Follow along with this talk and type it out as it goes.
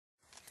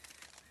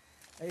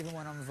Even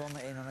when I'm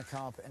vomiting on a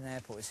carpet in the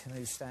airport, it's him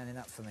who's standing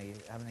up for me,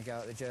 having a go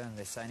at the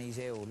journalist, saying he's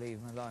ill, leave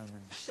him alone.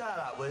 And... Shut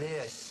up, will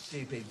you,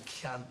 stupid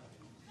cunt.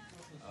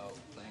 Oh,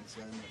 thanks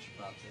very much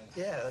about that.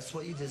 Yeah, that's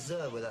what you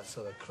deserve with that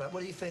sort of crap.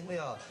 What do you think we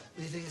are?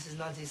 Do you think this is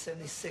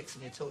 1976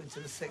 and you're talking to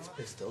the Sex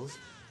Pistols?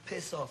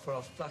 Piss off or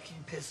I'll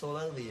fucking piss all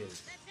over you.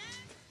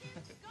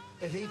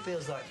 If he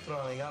feels like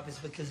throwing up, it's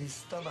because his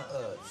stomach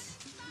hurts.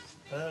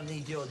 I don't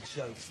need your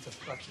jokes to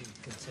fucking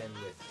contend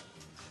with.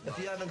 If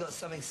you haven't got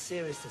something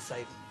serious to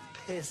say,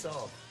 piss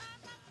off.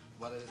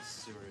 What is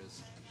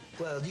serious?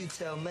 Well, you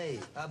tell me.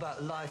 How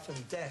about life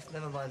and death?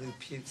 Never mind who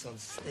pukes on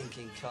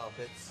stinking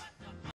carpets.